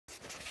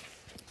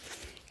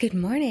Good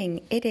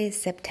morning. It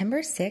is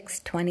September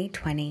 6,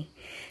 2020.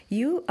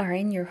 You are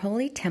in your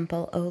holy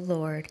temple, O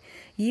Lord.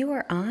 You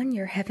are on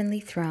your heavenly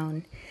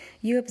throne.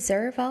 You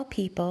observe all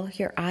people,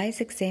 your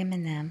eyes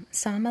examine them.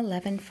 Psalm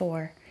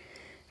 11:4.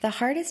 The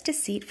heart is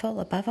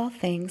deceitful above all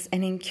things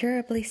and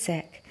incurably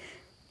sick.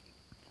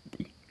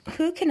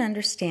 Who can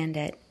understand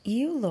it?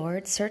 You,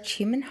 Lord, search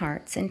human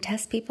hearts and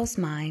test people's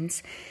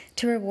minds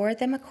to reward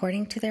them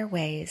according to their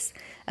ways,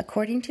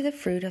 according to the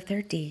fruit of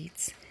their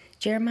deeds.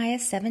 Jeremiah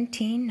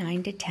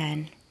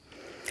 17:9-10.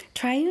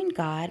 Triune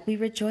God, we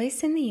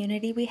rejoice in the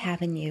unity we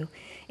have in you,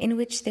 in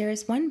which there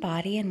is one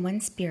body and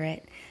one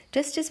Spirit,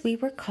 just as we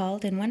were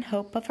called in one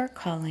hope of our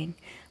calling,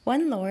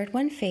 one Lord,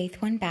 one faith,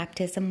 one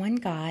baptism, one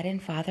God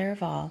and Father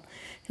of all,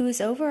 who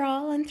is over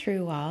all and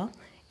through all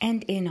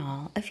and in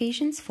all.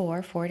 Ephesians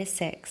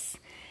 4:4-6.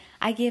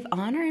 I give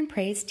honor and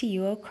praise to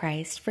you, O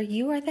Christ, for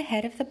you are the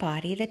head of the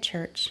body, the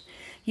church.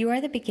 You are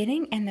the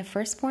beginning and the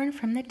firstborn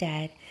from the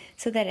dead,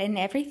 so that in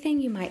everything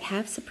you might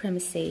have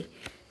supremacy.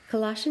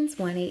 Colossians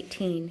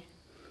 1:18.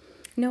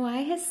 No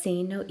eye has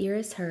seen, no ear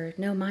has heard,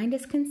 no mind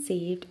has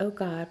conceived, O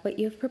God, what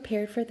you have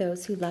prepared for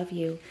those who love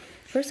you.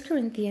 1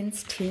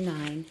 Corinthians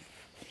 2:9.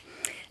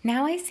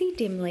 Now I see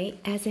dimly,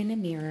 as in a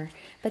mirror,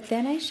 but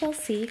then I shall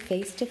see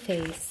face to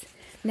face.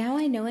 Now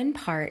I know in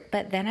part,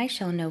 but then I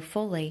shall know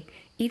fully,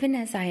 even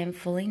as I am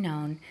fully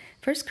known.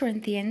 1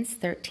 Corinthians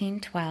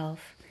 13:12.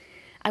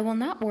 I will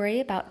not worry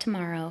about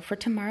tomorrow, for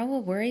tomorrow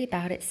will worry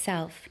about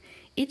itself.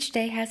 Each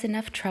day has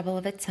enough trouble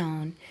of its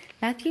own.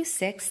 Matthew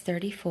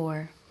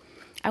 6:34.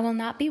 I will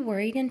not be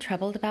worried and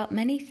troubled about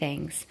many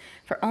things,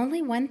 for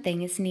only one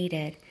thing is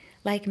needed.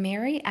 Like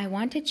Mary, I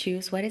want to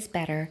choose what is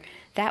better,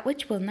 that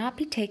which will not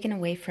be taken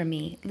away from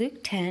me.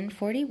 Luke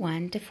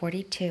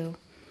 10:41-42.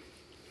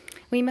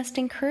 We must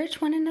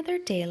encourage one another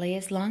daily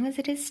as long as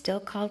it is still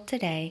called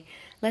today,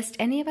 lest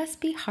any of us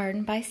be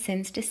hardened by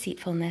sin's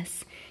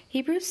deceitfulness.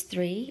 Hebrews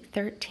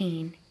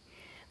 3:13.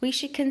 We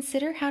should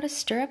consider how to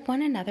stir up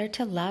one another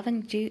to love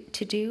and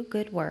to do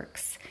good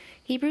works.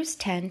 Hebrews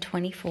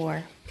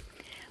 10:24.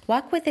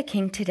 Walk with the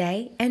King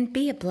today and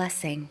be a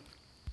blessing.